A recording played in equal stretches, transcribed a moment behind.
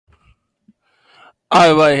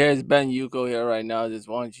All right, here's Ben Yuko here right now. I just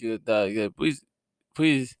want you to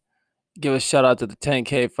please give a shout out to the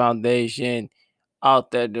 10K Foundation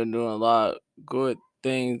out there. They're doing a lot of good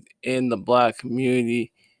things in the black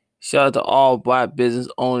community. Shout out to all black business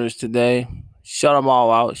owners today. Shout them all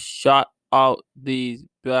out. Shout out these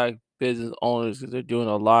black business owners because they're doing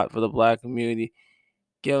a lot for the black community.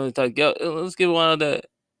 Let's give one of the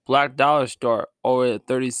Black Dollar store over at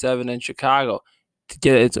 37 in Chicago to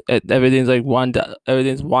get everything's like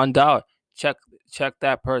everything's $1. Check check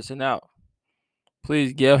that person out.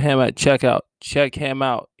 Please give him a checkout. Check him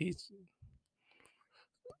out. He's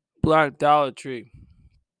Black Dollar Tree.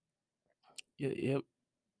 He'll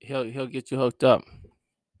he'll get you hooked up.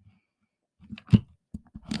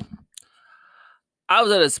 I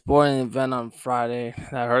was at a sporting event on Friday.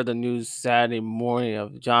 And I heard the news Saturday morning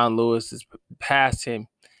of John Lewis's passing.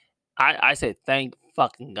 I say thank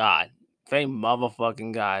fucking God. Thank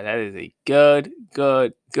motherfucking God. That is a good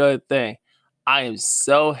thing. I am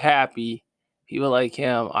so happy people like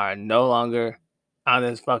him are no longer on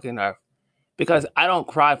this fucking earth. Because I don't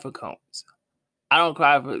cry for cones. I don't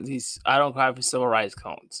cry for civil rights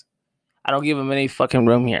cones. I don't give them any fucking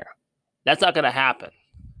room here. That's not gonna happen.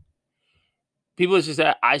 People just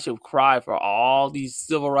say I should cry for all these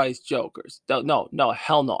civil rights jokers. No,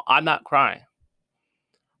 hell no. I'm not crying.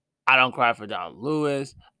 I don't cry for John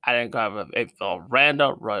Lewis. I didn't cry for Phil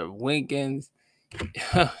Randall, Roy Winkins,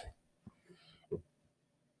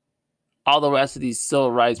 all the rest of these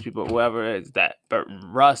civil rights people, whoever it is that Burton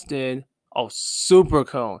Rustin, Super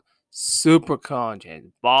Cone,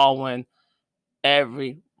 James Baldwin,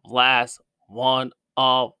 every last one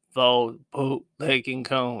of those bootlicking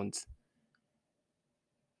cones.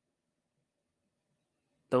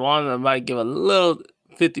 The one that might give a little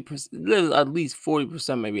 50%, at least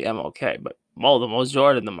 40%, maybe MLK, but the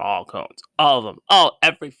majority of them are all cones. All of them.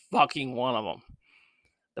 Every fucking one of them.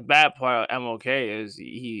 The bad part of MLK is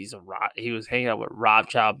he was hanging out with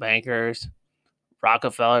Rothschild bankers,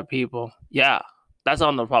 Rockefeller people. Yeah, that's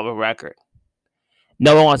on the public record.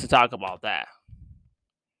 No one wants to talk about that.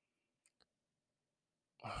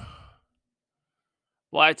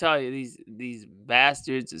 Well, I tell you, these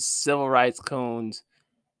bastards, civil rights cones,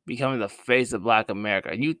 becoming the face of Black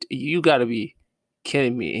America. You got to be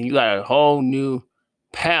kidding me! And you got a whole new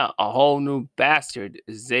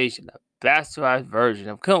bastardization, a bastardized version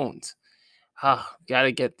of coons.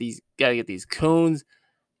 Gotta get these coons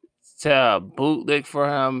to bootleg for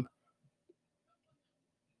him.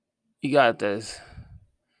 You got this.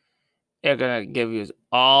 They're gonna give you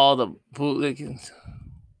all the bootleggings.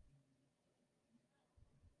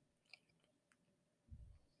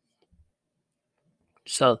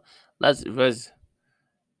 So let's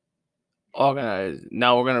organize.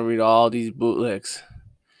 Now we're gonna read all these bootlegs,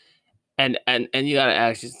 and you gotta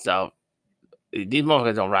ask yourself: these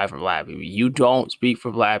motherfuckers don't write for black people. You don't speak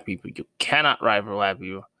for black people. You cannot write for black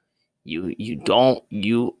people. You don't.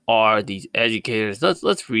 You are these educators.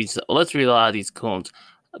 Let's read a lot of these cones.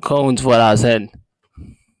 Cones, what I said.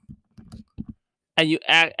 And you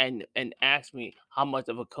act and ask me how much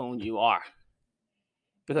of a cone you are,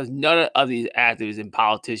 because none of these activists and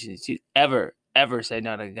politicians should ever say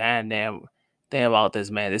another goddamn thing about this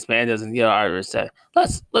man. This man doesn't get our respect.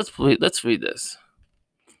 Let's read this.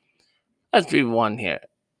 Let's read one here.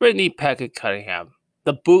 Brittany Peckett Cunningham,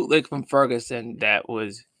 the bootleg from Ferguson that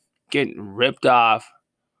was getting ripped off.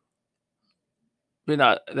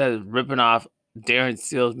 That is ripping off Darren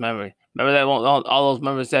Seal's memory. Remember that all those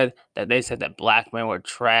members said that they said that black men were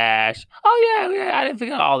trash. Oh yeah, I didn't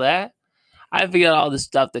forget all that. I didn't forget all the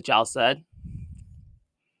stuff that y'all said.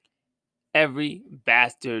 Every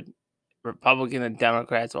bastard, Republican and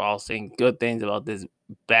Democrats, are all saying good things about this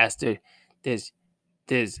bastard, this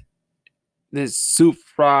soup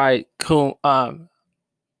fried coon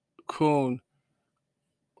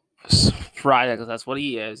fried, because that's what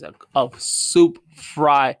he is, a soup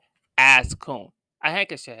fried ass coon. A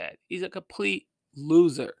handkerchief. He's a complete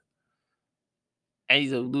loser, and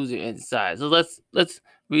he's a loser inside. So let's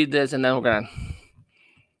read this, and then we're gonna.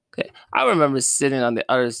 Okay, I remember sitting on the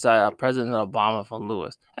other side of President Obama from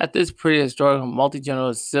Lewis at this pretty historical,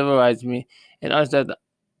 multi-general civil rights meeting, and understand the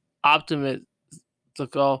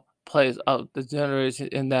optimistical place of the generation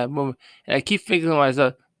in that movement. And I keep thinking to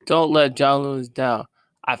myself, don't let John Lewis down.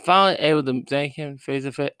 I finally able to thank him face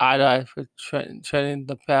to face, eye to eye, for treading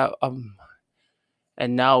the path of,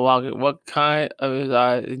 and now walking. What kind of his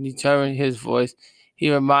eyes and determining his voice.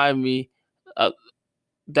 He reminded me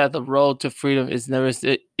that the road to freedom is never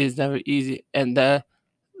easy, and that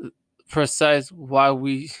precise why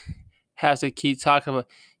we have to keep talking about.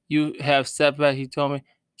 You have setback. He told me,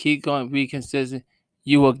 keep going, be consistent.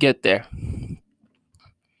 You will get there.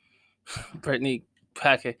 Brittany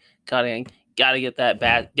Packett Cunningham. Gotta get that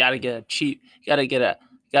bad. Gotta get a cheap. Gotta get a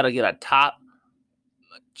top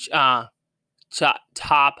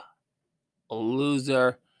top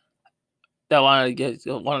loser that gotta get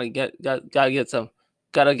some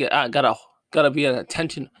gotta be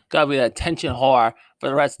an attention whore for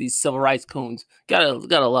the rest of these civil rights coons.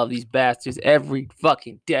 Gotta love these bastards every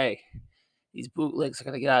fucking day. These bootlegs are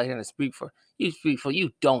gonna get out here and speak for you.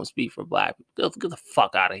 Don't speak for black people. Get the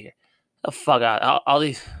fuck out of here. The fuck out. All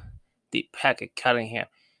these Deep Packet Cunningham.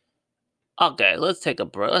 Okay, let's take a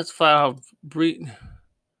break. Let's find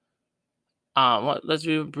out let's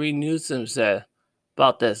read what Bree Newsom said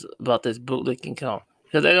about this bootlicking count,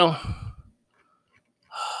 because they don't.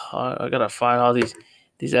 I gotta find all these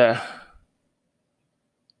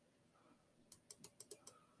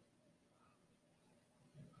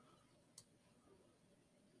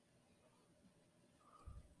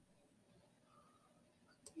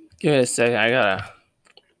Give me a second. I gotta.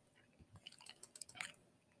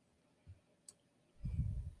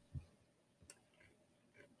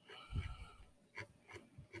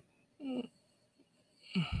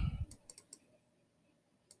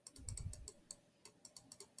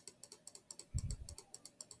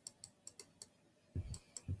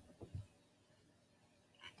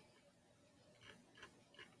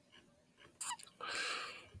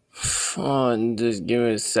 Oh, just give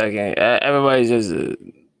me a second. Everybody just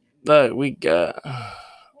look. We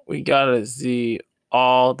gotta see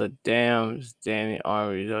all the damn standing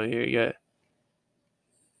armies over here. You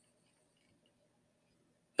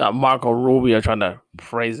got Marco Rubio trying to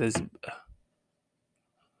praise this.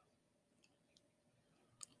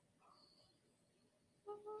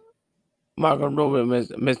 Marco Rubio,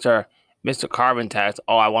 Mr. Carbon Tax.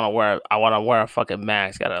 Oh, I want to wear a fucking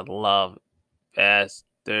mask. Gotta love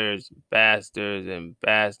bastards, bastards, and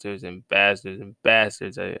bastards, and bastards, and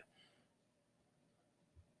bastards.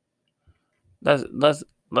 Let's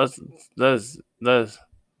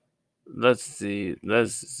see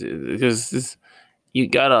because this you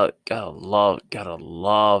gotta love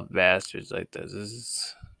bastards like this. This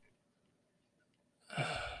is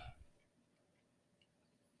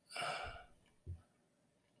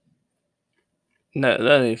no.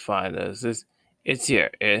 Let me find this. It's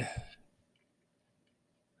here.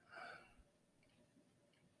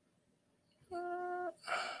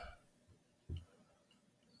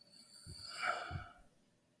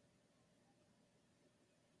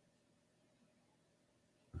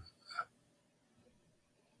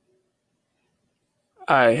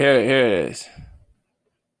 All right, here it is.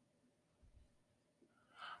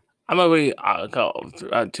 I'm gonna read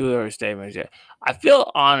two of her statements here. I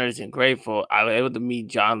feel honored and grateful I was able to meet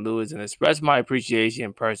John Lewis and express my appreciation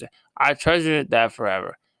in person. I treasure that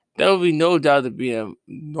forever. There will be no doubt to be an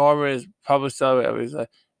enormous public celebration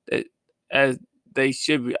as they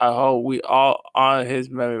should be. I hope we all honor his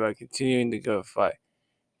memory by continuing the good fight.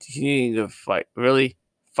 Continuing to fight. Really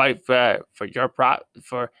fight for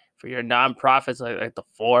your nonprofits like the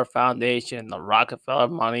Ford Foundation, the Rockefeller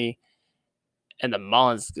Money, and the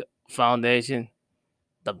Mullins Foundation,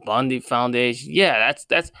 the Bundy Foundation. Yeah,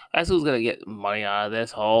 that's who's gonna get money out of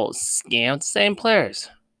this whole scam. Same players.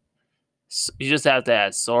 You just have to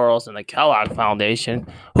add Soros and the Kellogg Foundation,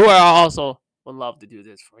 who are also would love to do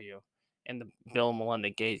this for you, and the Bill and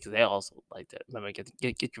Melinda Gates, because they also like to remember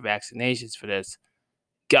get your vaccinations for this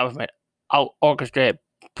government orchestrated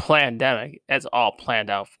pandemic. That's all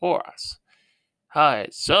planned out for us. All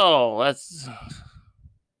right, so let's.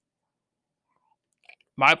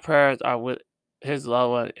 My prayers are with his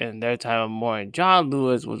loved one in their time of mourning. John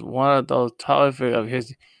Lewis was one of those tall figures of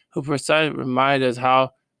his who precisely remind us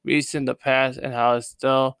how recent the past and how it's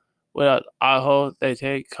still with us. I hope they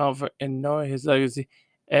take comfort in knowing his legacy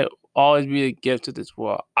and always be a gift to this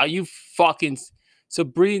world. Are you fucking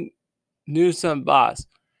Sabrina Newsom boss?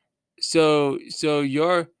 So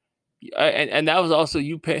you're and that was also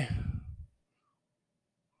you pay.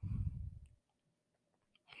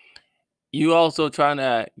 You also trying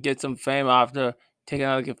to get some fame after taking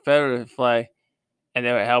out a Confederate flag, and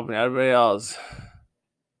they were helping everybody else.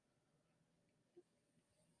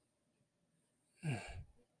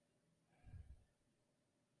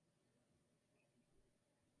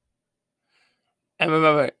 And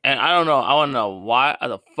remember, and I don't know, I want to know why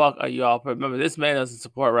the fuck are you all? Remember, this man doesn't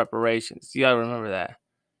support reparations. You gotta remember that.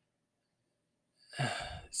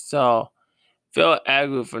 So, Phil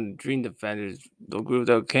Agnew from the Dream Defenders, the group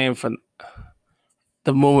that came from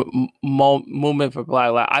the movement for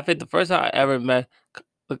Black Lives. I think the first time I ever met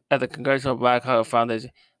at the Congressional Black Caucus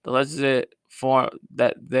Foundation, the legislative forum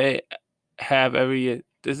that they have every year,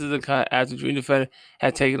 This is the kind of after Dream Defender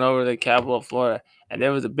had taken over the capital of Florida, and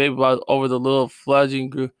there was a big buzz over the little fledgling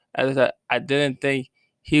group. As I said, I didn't think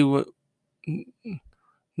he would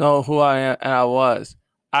know who I am, and I was.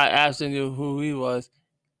 I absolutely knew who he was,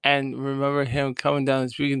 and remember him coming down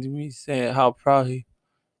and speaking to me, saying how proud he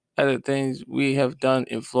of the things we have done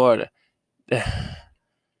in Florida.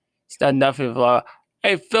 It's not nothing, Florida.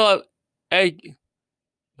 Hey, Philip. Hey,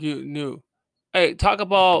 you knew. Hey, talk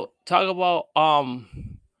about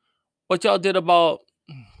what y'all did about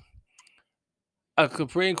a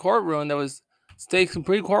Supreme Court ruling that was state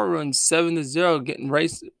Supreme Court ruling 7-0, getting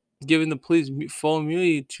race, giving the police full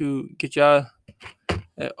immunity to get y'all.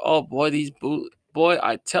 Oh boy, boy,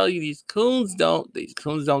 I tell you, these coons don't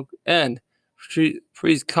end.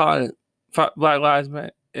 Priest Con, Black Lives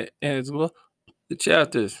Matter, and as well the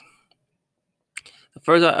chapters. The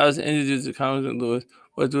first time I was introduced to Congressman Lewis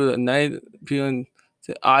was through the night appealing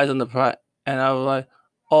to Eyes on the Prize, and I was like,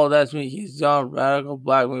 "Oh, that's me. He's John Radical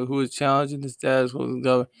Black man who is challenging the status quo of the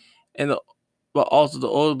government, but also the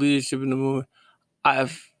old leadership in the movement." I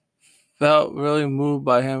have felt really moved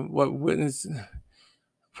by him. What witnessed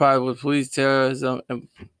pride with police terrorism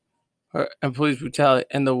and police brutality,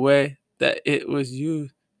 and the way that it was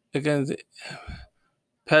used against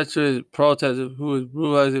Petra's protesters who was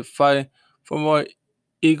brutalized fighting for more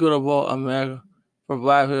equitable America for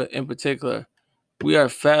Black people in particular. We are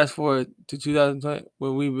fast forward to 2020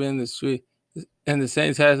 when we've been in the street and the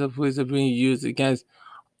same types of police are being used against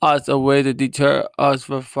us, a way to deter us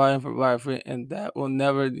from fighting for Black freedom, and that will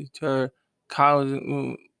never deter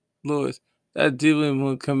Congressman Lewis. That deeply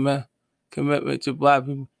moved commitment to Black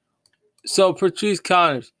people. So Patrice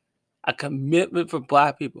Connors, a commitment for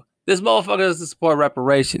Black people. This motherfucker doesn't support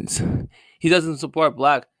reparations. He doesn't support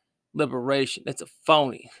Black liberation. It's a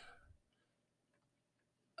phony.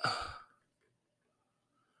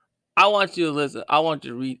 I want you to listen. I want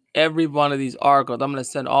you to read every one of these articles. I'm going to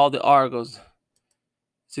send all the articles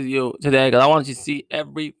to you today because I want you to see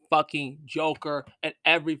every fucking joker and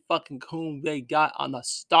every fucking coon they got on the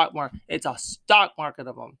stock market. It's a stock market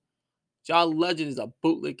of them. John Legend is a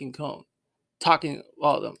bootlicking coon talking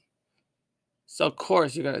about them. So of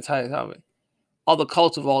course you're going to tell me. All the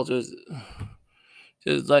culture vultures,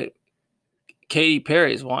 just like Katy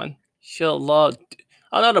Perry's one. She'll love.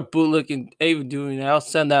 I'm not a bootlicking even doing that. I'll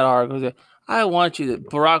send that article. I want you to.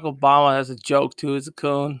 Barack Obama has a joke too. It's a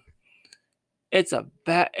coon. It is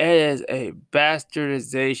a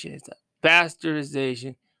bastardization. It's a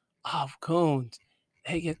bastardization of coons.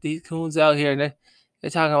 They get these coons out here and they're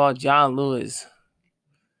talking about John Lewis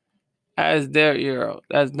as their hero.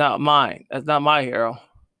 That's not mine. That's not my hero.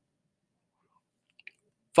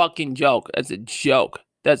 Fucking joke. That's a joke.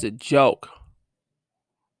 That's a joke.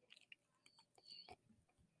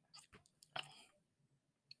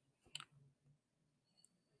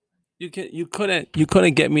 You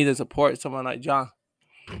couldn't get me to support someone like John.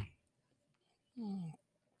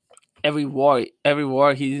 Every war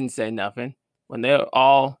he didn't say nothing. When they were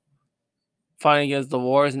all fighting against the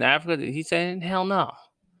wars in Africa, he said hell no.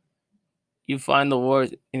 You find the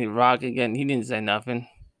wars in Iraq again, he didn't say nothing.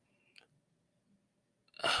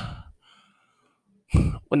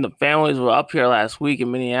 When the families were up here last week in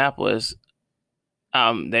Minneapolis,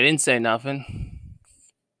 they didn't say nothing.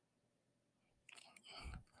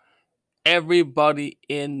 Everybody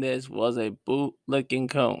in this was a bootlicking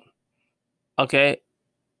coon. Okay?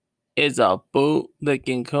 It's a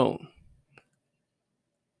bootlicking coon.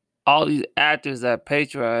 All these actors that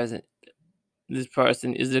patronize this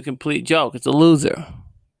person is a complete joke. It's a loser.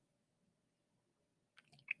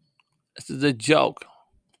 This is a joke.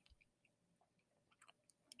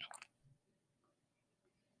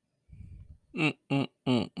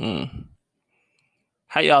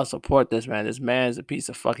 How y'all support this man? This man is a piece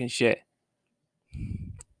of fucking shit.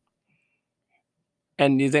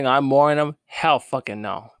 And you think I'm mooring him? Hell fucking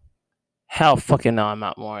no. Hell fucking no, I'm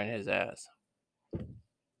not mooring his ass.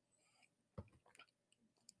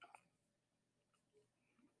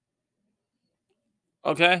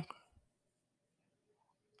 Okay?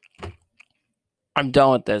 I'm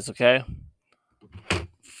done with this, okay?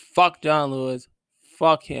 Fuck John Lewis.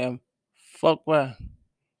 Fuck him. Fuck what?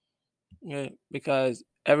 Yeah, because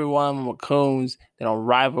every one of them are coons. They don't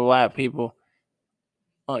rival Black people.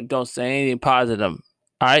 Don't say anything positive. All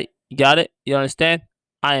right? You got it? You understand?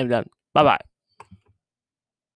 I am done. Bye-bye.